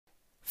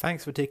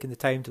Thanks for taking the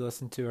time to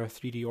listen to our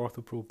 3D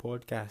OrthoPro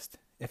podcast.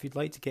 If you'd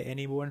like to get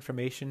any more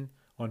information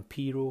on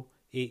Piro,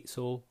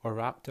 8Sol or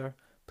Raptor,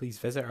 please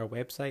visit our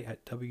website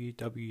at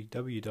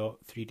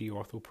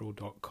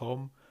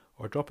www.3dorthopro.com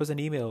or drop us an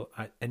email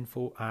at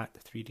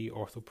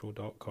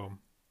info@3dorthopro.com.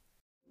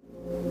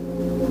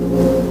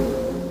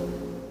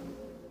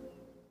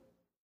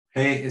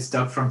 Hey, it's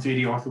Doug from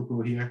 3D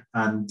OrthoPro here,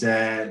 and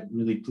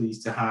really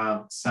pleased to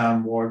have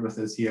Sam Ward with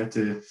us here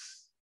to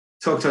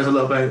talk to us a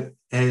little about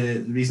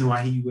the reason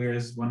why he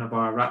wears one of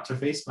our Raptor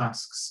face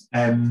masks.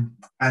 And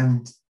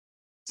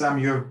Sam,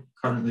 you're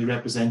currently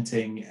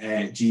representing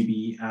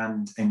GB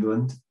and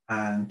England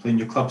and playing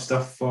your club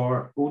stuff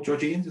for Old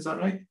Georgians, is that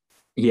right?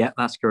 Yeah,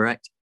 that's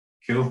correct.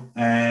 Cool.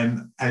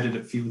 How did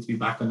it feel to be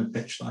back on the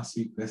pitch last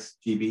week with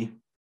GB?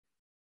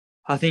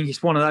 I think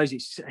it's one of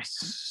those.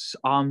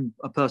 I'm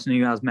a person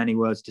who has many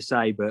words to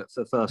say, but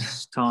for the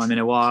first time in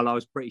a while, I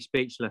was pretty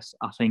speechless.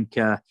 I think,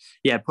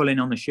 pulling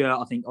on the shirt.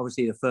 I think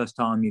obviously the first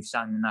time you've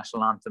sang the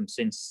national anthem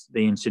since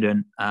the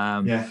incident,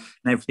 and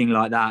everything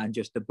like that, and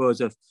just the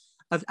buzz of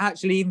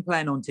actually even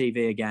playing on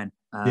TV again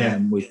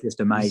was just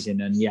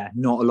amazing. And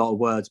not a lot of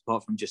words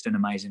apart from just an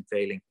amazing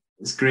feeling.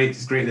 It's great.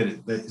 It's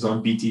great that it's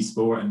on BT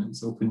Sport and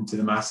it's open to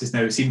the masses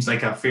now. It seems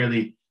like a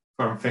fairly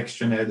firm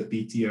fixture now that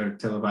BT are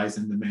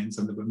televising the men's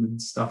and the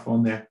women's stuff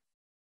on there.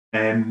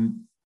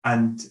 And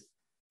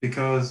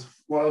because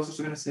what else was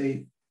I going to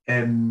say?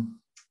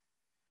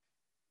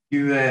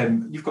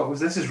 You've got,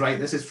 this is right,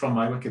 this is from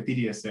my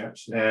Wikipedia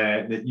search,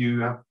 that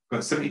you have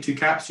got 72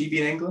 caps, GB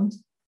in England?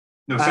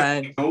 No,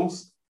 72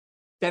 goals?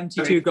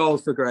 72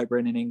 goals for Great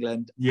Britain in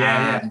England.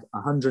 And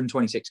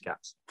 126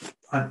 caps.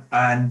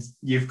 And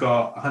you've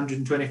got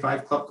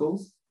 125 club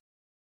goals?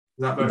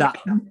 Is that right?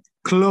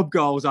 Club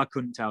goals, I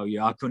couldn't tell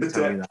you. I couldn't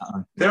tell you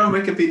that. They're on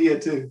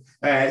Wikipedia too.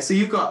 So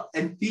you've got,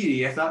 in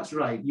theory, if that's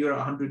right, you're at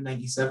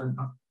 197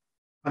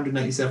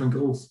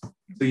 goals.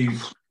 So you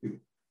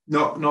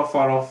not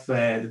far off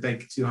the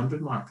big 200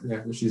 mark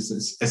there, which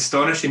is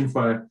astonishing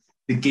for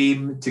the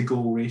game to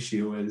goal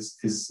ratio is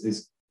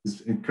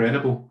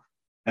incredible.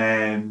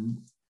 And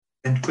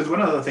because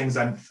one of the things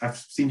I've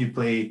seen you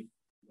play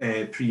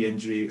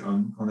pre-injury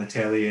on the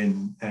telly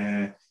and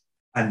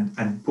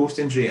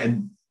post-injury,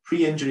 and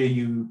pre-injury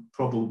you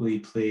probably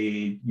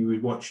played, you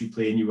would watch you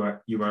play and you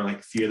were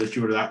like fearless.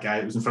 You were that guy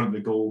that was in front of the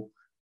goal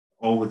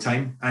all the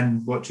time.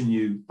 And watching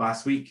you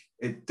last week,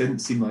 it didn't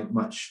seem like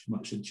much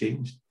had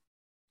changed.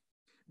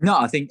 No,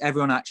 I think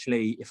everyone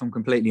actually, if I'm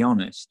completely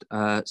honest,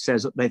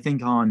 says that they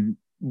think I'm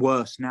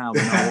worse now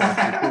than I was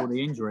before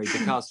the injury,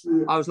 because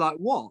I was like,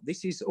 what?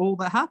 This is all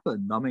that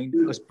happened. I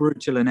mean, as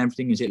brutal and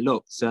everything as it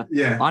looked.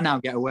 I now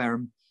get to wear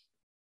them.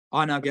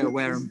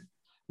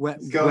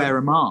 Wear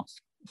a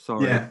mask.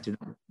 Sorry. Yeah.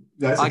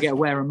 I get to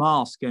wear a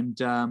mask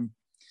and I'm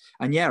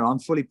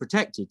fully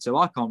protected, so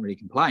I can't really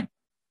complain.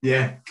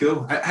 Yeah,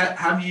 cool.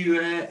 Have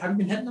you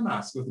been hitting the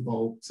mask with the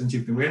ball since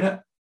you've been wearing it?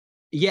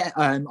 Yeah,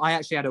 I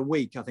actually had a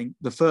week. I think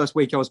the first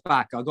week I was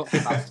back, I got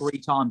hit about 3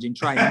 times in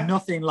training.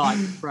 Nothing like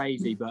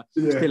crazy, but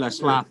still a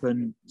slap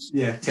and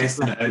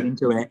testing it out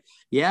into it.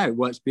 Yeah, it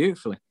works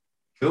beautifully.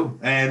 Cool.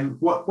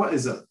 What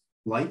is it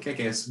like? I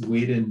guess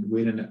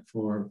wearing it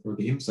for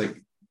games.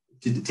 Like,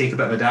 did it take a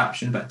bit of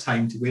adaptation, a bit of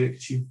time to wear it?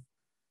 Because you've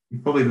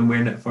probably been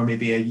wearing it for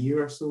maybe a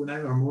year or so now,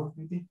 or more,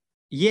 maybe.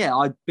 Yeah,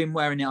 I've been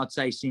wearing it, I'd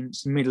say,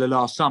 since the middle of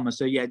last summer.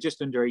 So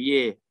just under a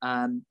year.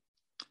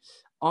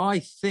 I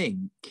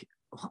think,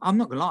 I'm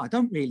not gonna lie, I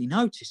don't really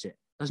notice it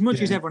as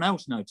much as everyone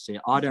else notices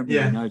it. I don't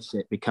really notice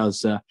it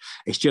because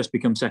it's just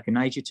become second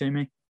nature to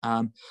me.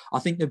 I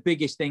think the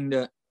biggest thing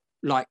that,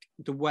 like,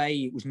 the way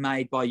it was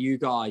made by you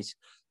guys,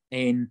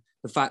 in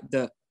the fact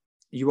that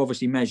you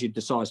obviously measured the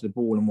size of the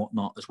ball and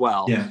whatnot as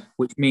well,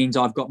 which means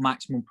I've got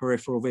maximum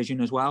peripheral vision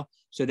as well.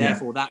 So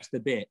therefore, that's the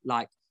bit.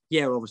 Like,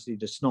 obviously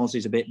the snoz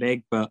is a bit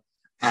big, but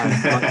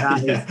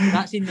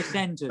that's in the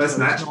centre. That's,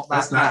 so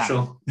that's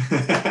natural.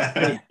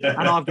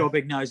 And I've got a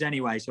big nose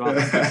anyway, so I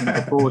think it's in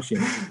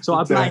proportion. So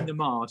I blame the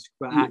mask,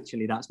 but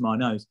actually that's my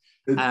nose.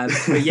 But I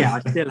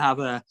still have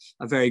a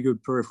very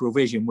good peripheral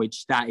vision,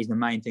 which that is the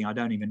main thing. I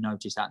don't even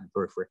notice that in the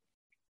periphery.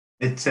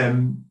 It's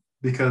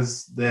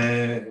because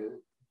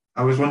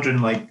I was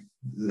wondering, like,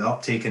 the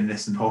uptake in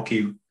this in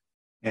hockey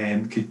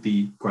could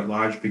be quite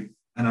large,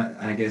 and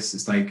I guess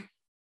it's like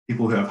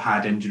people who have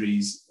had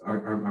injuries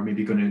are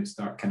maybe going to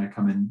start kind of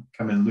coming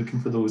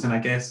looking for those. And I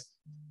guess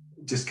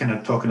just kind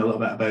of talking a little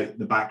bit about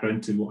the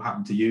background to what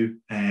happened to you,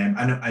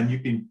 and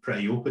you've been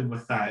pretty open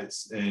with that.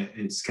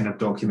 It's kind of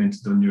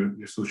documented on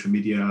your social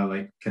media,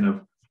 like kind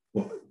of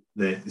what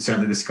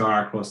certainly the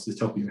scar across the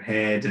top of your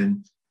head,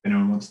 and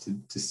anyone wants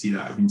to see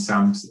that. I mean,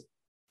 Sam's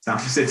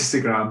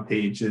Instagram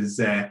page is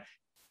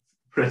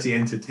pretty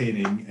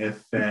entertaining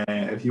if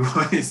you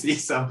want to see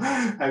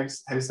how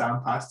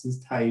Sam passed his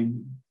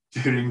time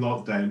during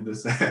lockdown.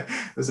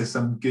 There's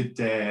some good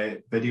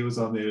videos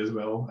on there as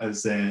well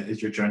as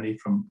your journey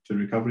to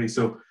recovery.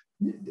 So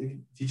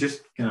if you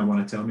just kind of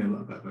want to tell me a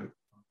little bit about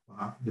what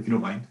happened, if you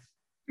don't mind.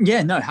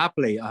 Yeah, no,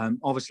 happily.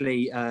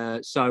 Obviously,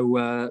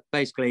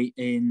 basically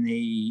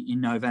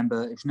in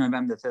November, it was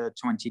November 3rd,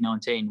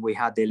 2019, we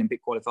had the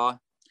Olympic qualifier.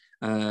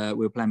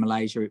 We were playing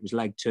Malaysia. It was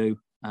leg 2.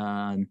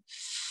 I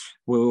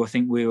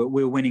think we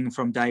were winning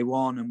from day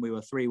 1, and we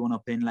were 3-1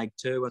 up in leg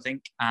 2, I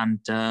think. And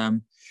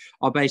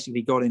I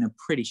basically got in a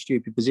pretty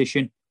stupid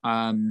position.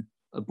 A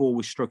ball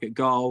was struck at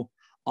goal.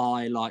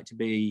 I like to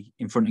be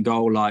in front of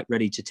goal, like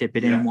ready to tip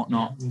it in and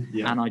whatnot.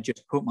 Yeah. And I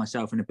just put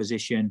myself in a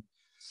position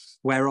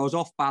where I was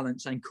off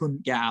balance and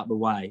couldn't get out of the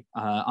way.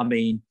 I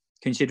mean,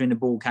 considering the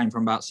ball came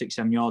from about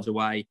 6-7 yards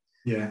away,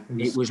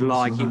 it was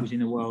like it was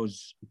in the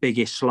world's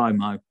biggest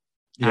slow-mo.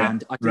 Yeah,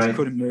 and I just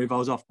couldn't move. I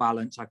was off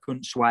balance. I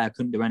couldn't sway. I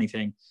couldn't do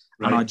anything.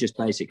 And I just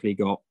basically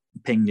got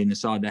pinged in the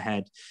side of the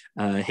head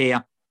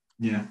here.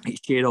 Yeah. It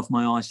sheared off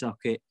my eye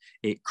socket.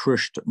 It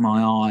crushed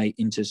my eye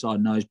into the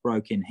side nose,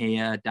 broke in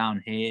here,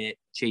 down here,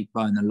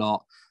 cheekbone a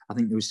lot. I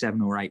think there was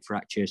 7 or 8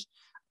 fractures.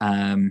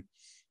 And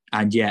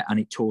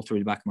it tore through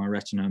the back of my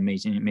retina,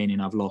 meaning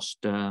I've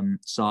lost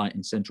sight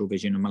and central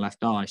vision on my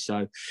left eye.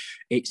 So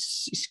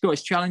it's got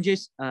its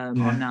challenges.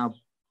 I'm now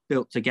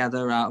built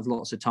together out of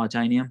lots of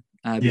titanium.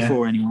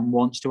 Before anyone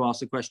wants to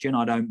ask the question,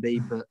 I don't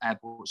beep at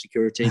airport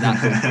security. There's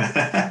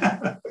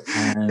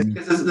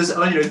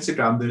on your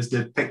Instagram, there's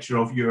the picture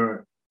of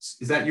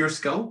is that your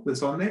skull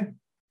that's on there?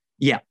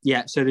 Yeah.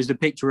 So there's the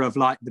picture of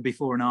like the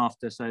before and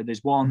after. So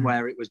there's one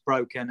where it was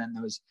broken and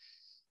there was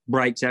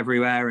breaks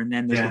everywhere, and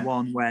then there's the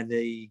one where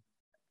the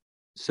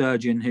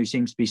surgeon, who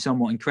seems to be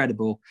somewhat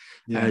incredible,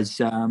 has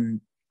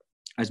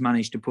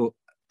managed to put,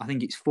 I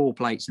think it's 4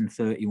 plates and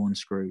 31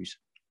 screws.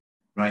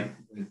 Right.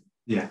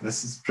 Yeah,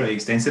 this is pretty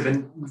extensive.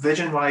 And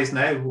vision-wise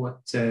now, what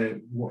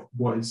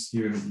is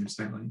your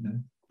sight like now?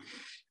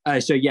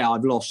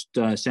 I've lost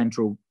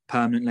central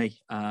permanently,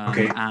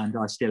 and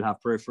I still have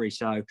periphery.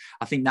 So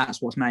I think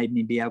that's what's made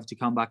me be able to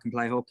come back and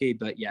play hockey.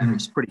 But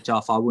it's pretty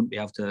tough. I wouldn't be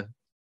able to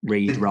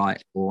read,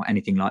 write, or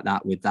anything like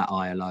that with that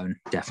eye alone.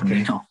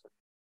 Definitely not.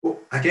 Well,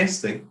 I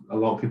guess a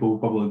lot of people will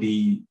probably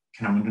be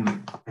kind of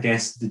wondering, I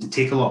guess, did it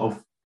take a lot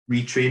of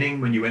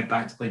retraining when you went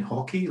back to playing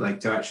hockey, like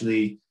to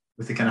actually,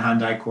 with the kind of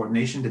hand-eye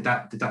coordination,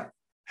 how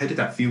did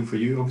that feel for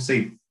you?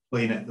 Obviously,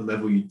 playing at the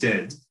level you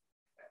did,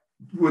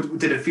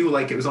 did it feel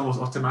like it was almost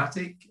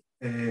automatic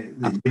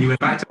when you went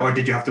back to, or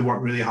did you have to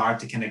work really hard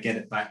to kind of get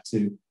it back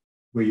to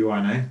where you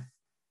are now?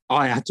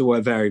 I had to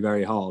work very,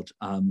 very hard.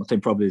 I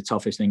think probably the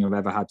toughest thing I've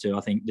ever had to.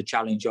 I think the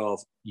challenge of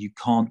you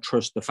can't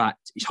trust the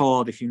fact. It's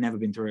hard if you've never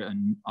been through it,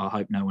 and I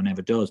hope no one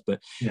ever does,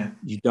 but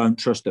you don't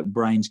trust that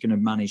brain's going to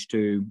manage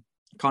to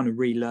kind of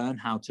relearn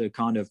how to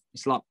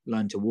it's like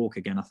learn to walk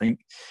again, I think.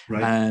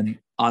 Right.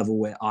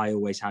 I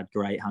always had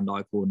great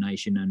hand-eye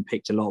coordination and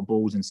picked a lot of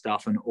balls and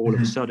stuff, and all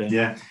of a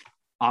sudden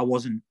I'll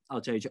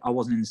tell you, I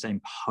wasn't in the same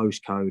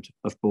postcode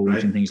of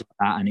balls and things like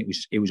that, and it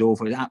was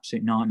awful. It was an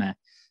absolute nightmare.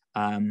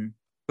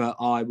 But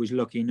I was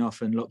lucky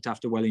enough and looked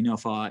after well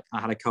enough. I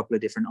had a couple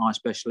of different eye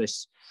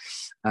specialists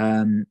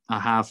I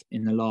have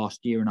in the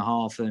last year and a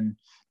half, and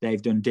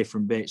they've done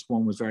different bits.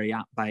 One was very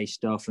app-based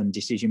stuff and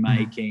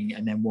decision-making,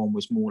 and then one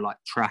was more like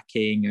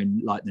tracking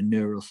and like the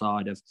neural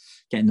side of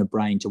getting the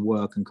brain to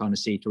work and kind of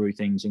see through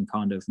things and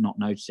kind of not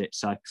notice it.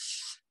 So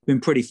been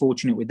pretty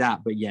fortunate with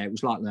that. But yeah, it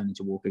was like learning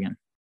to walk again.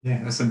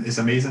 Yeah, it's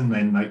amazing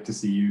then, like, to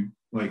see you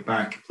like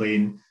back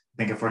playing. I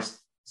think I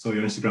first saw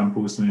your Instagram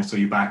post when I saw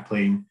you back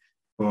playing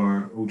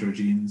for Old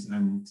Georgians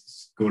and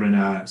scoring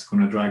a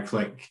drag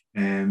flick,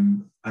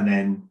 and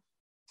then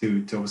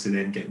to obviously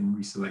then getting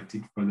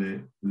reselected for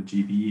the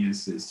GB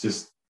is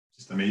just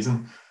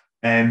amazing.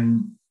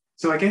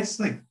 So I guess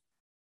like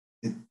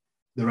the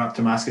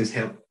Raptor mask has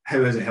helped.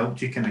 How has it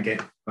helped you kind of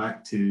get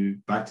back to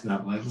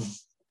that level?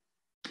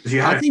 Because you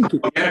had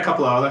a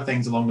couple of other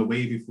things along the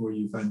way before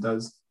you found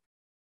us.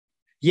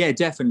 Yeah,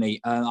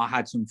 definitely. I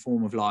had some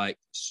form of it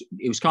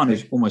was kind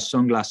of almost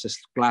glasses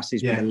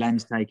with the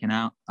lens taken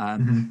out.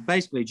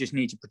 Basically, just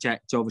need to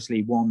protect,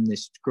 obviously, one, the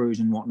screws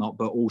and whatnot,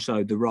 but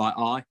also the right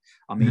eye.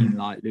 I mean,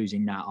 like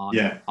losing that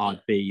eye, I'd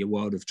be a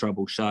world of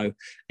trouble. So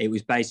it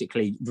was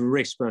basically the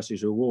risk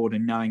versus reward,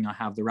 and knowing I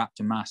have the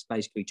Raptor mask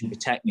basically to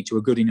protect me to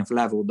a good enough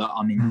level that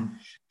I'm in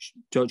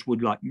touch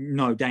with like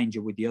no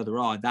danger with the other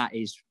eye. That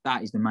is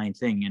the main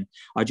thing. And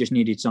I just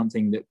needed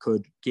something that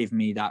could give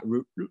me that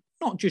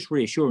not just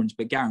reassurance,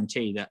 but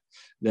guarantee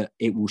that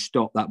it will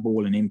stop that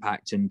ball and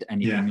impact and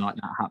anything like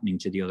that happening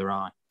to the other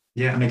eye.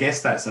 Yeah, and I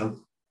guess and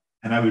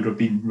I would have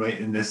been right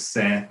in this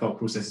thought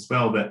process as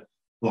well, but a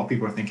lot of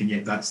people are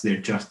thinking, that's there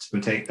just to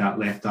protect that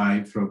left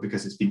eye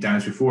because it's been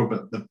damaged before,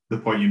 but the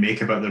point you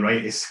make about the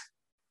right is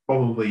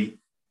probably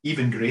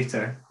even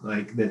greater,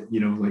 like that,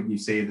 like you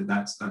say,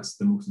 that's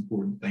the most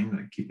important thing,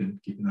 like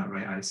keeping that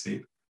right eye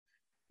safe.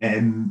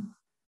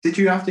 Did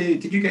you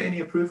get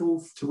any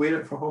approval to wear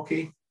it for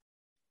hockey?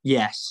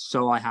 Yes,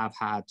 so I have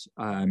had.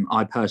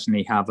 I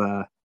personally have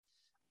a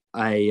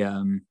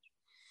letter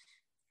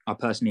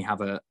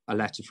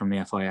from the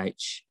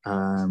FIH,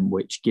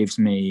 which gives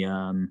me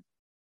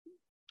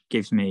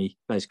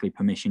basically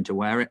permission to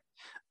wear it.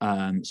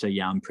 So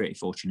yeah, I'm pretty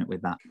fortunate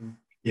with that.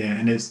 Yeah,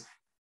 and it's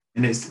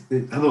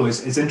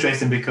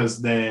interesting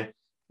because the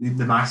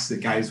the masks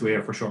that guys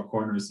wear for short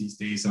corners these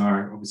days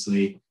are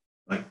obviously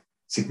like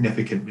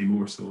significantly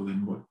more so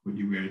than what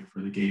you wear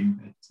for the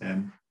game.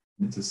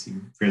 It does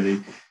seem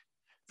fairly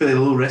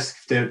low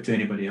risk to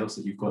anybody else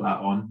that you've got that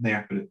on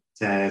there, but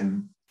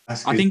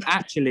that's good. I think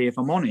actually, if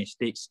I'm honest,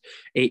 the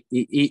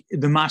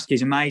mask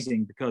is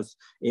amazing because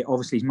it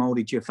obviously is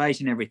molded to your face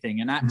and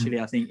everything. And actually,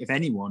 I think if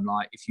anyone,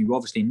 like if you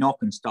obviously knock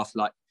and stuff,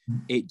 like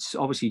it's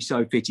obviously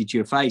so fitted to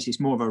your face, it's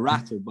more of a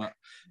rattle, but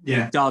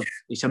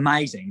it's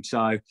amazing.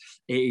 So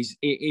it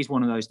is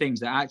one of those things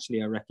that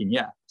actually I reckon,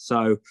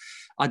 So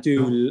I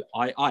do,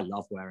 I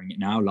love wearing it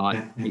now.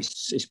 Like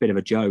it's a bit of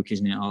a joke,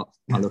 isn't it?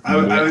 I look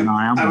and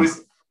I am.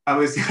 I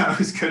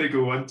was going to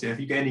go on to, have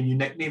you got any new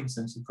nicknames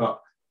since you've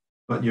got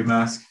your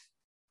mask?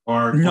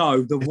 Or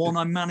no, the one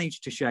I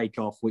managed to shake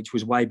off, which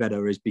was way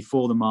better, is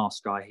before the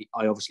mask. I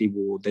obviously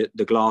wore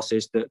the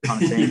glasses, that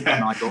kind of thing,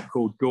 and I got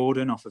called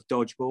Gordon off of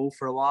Dodgeball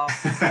for a while.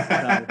 So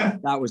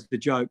that was the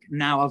joke.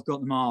 Now I've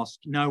got the mask.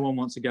 No one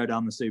wants to go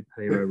down the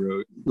superhero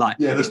route. Like,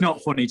 it's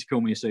not funny to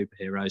call me a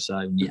superhero.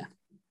 So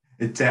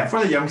yeah,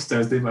 for the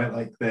youngsters, they might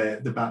like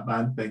the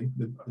Batman thing.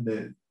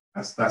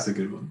 That's a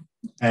good one.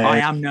 I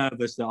am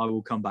nervous that I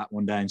will come back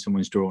one day and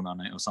someone's drawn on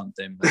it or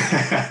something.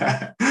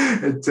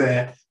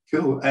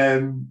 Cool.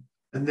 And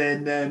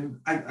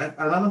then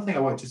another thing I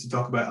want just to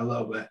talk about a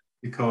little bit,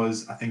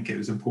 because I think it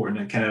was important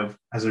and kind of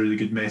has a really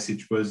good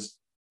message, was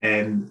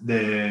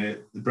the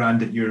brand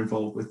that you're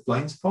involved with,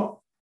 Blind Spot.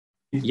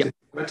 You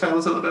want to tell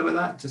us a little bit about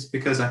that? Just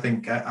because I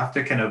think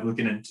after kind of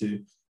looking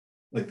into,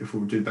 like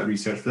before we do a bit of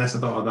research for this, I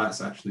thought, that's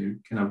actually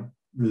kind of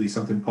really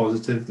something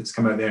positive that's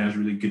come out there and has a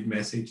really good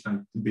message,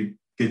 and it'd be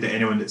good that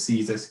anyone that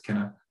sees this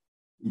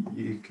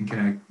you can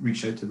kind of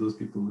reach out to those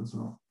people as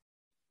well.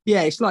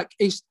 Yeah, it's like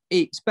it's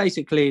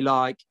basically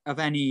like of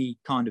any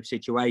kind of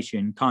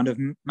situation, kind of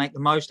make the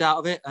most out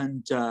of it.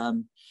 And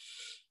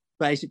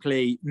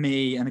basically,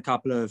 me and a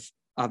couple of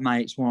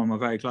mates, one of my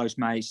very close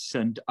mates,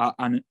 and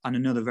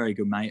another very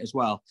good mate as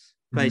well,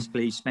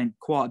 basically spent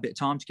quite a bit of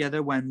time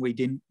together when we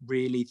didn't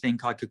really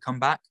think I could come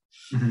back.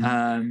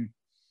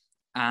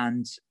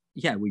 And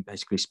yeah, we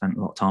basically spent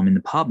a lot of time in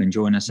the pub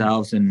enjoying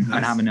ourselves and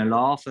having a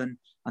laugh.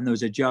 And there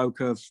was a joke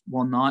of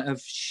one night of,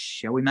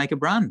 shall we make a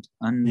brand?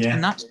 And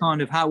that's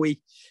kind of how it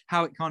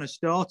kind of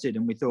started.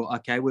 And we thought,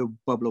 okay, we'll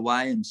bubble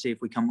away and see if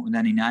we come up with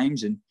any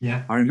names. And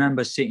I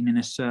remember sitting in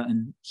a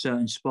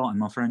certain spot in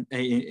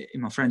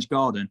my friend's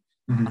garden,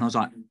 and I was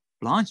like,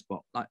 Blind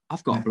Spot, like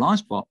I've got a blind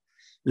spot.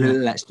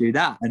 Let's do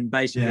that. And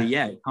basically,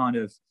 it kind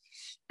of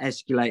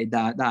escalated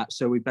that.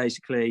 So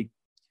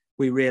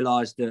we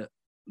realised that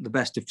the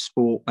best of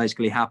sport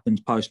basically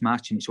happens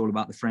post-match, and it's all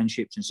about the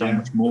friendships and so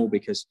much more,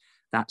 because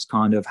that's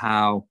kind of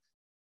how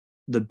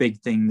the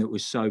big thing that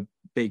was so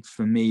big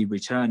for me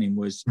returning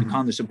was the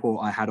kind of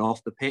support I had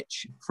off the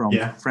pitch from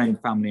friends,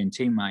 family and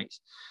teammates,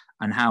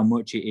 and how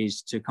much it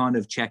is to kind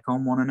of check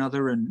on one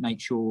another and make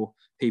sure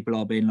people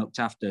are being looked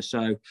after.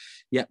 So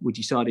we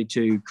decided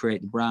to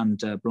create the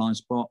brand Blind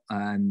Spot,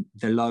 and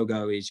the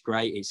logo is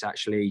great. It's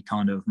actually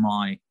kind of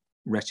my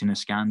retina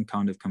scan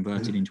kind of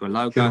converted into a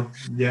logo.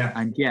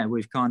 And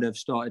we've kind of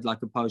started like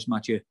a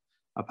post-match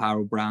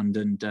apparel brand,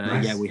 and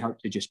we hope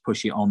to just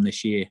push it on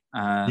this year.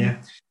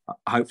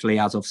 Hopefully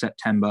as of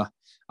September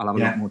I'll have a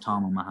lot more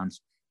time on my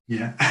hands.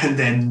 And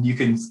then you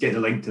can get the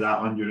link to that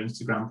on your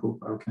Instagram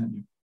profile, can't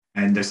you?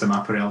 And there's some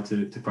apparel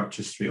to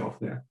purchase straight off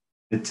there.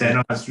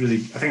 That's really,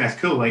 I think that's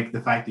cool, like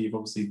the fact that you've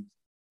obviously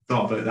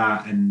thought about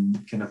that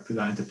and kind of put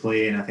that into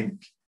play. And I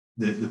think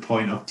the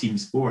point of team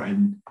sport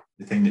and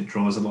the thing that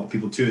draws a lot of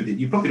people to it that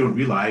you probably don't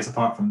realise,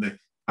 apart from the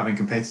having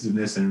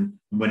competitiveness and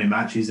winning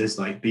matches, is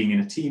like being in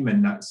a team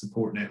and that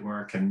support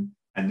network and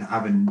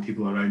having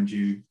people around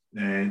you,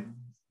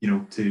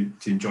 to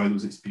enjoy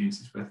those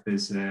experiences with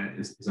is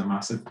a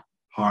massive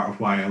part of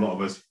why a lot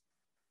of us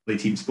play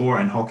team sport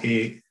and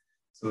hockey.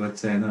 So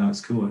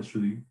that's cool. It's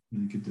really,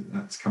 really good that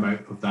that's come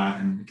out of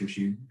that, and it gives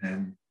you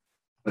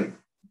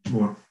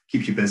more,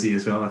 keeps you busy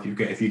as well if you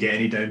get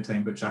any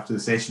downtime, which after the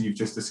session you've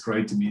just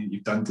described to me that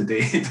you've done today,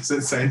 it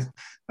doesn't sound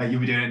like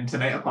you'll be doing it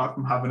tonight apart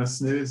from having a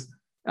snooze.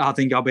 I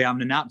think I'll be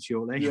having a nap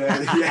shortly.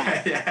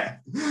 Yeah.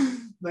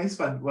 Nice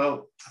one.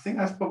 Well, I think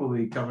that's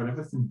probably covered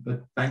everything,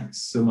 but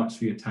thanks so much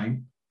for your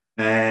time.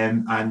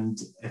 And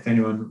if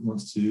anyone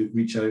wants to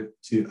reach out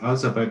to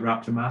us about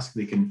Raptor Mask,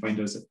 they can find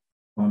us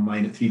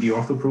online at 3D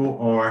OrthoPro,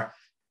 or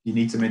you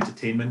need some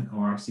entertainment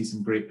or see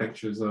some great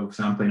pictures of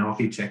Sam playing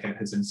hockey, check out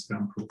his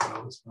Instagram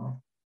profile as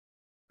well.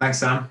 Thanks,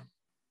 Sam.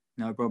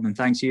 No problem.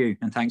 Thanks you,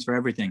 and thanks for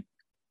everything.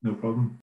 No problem.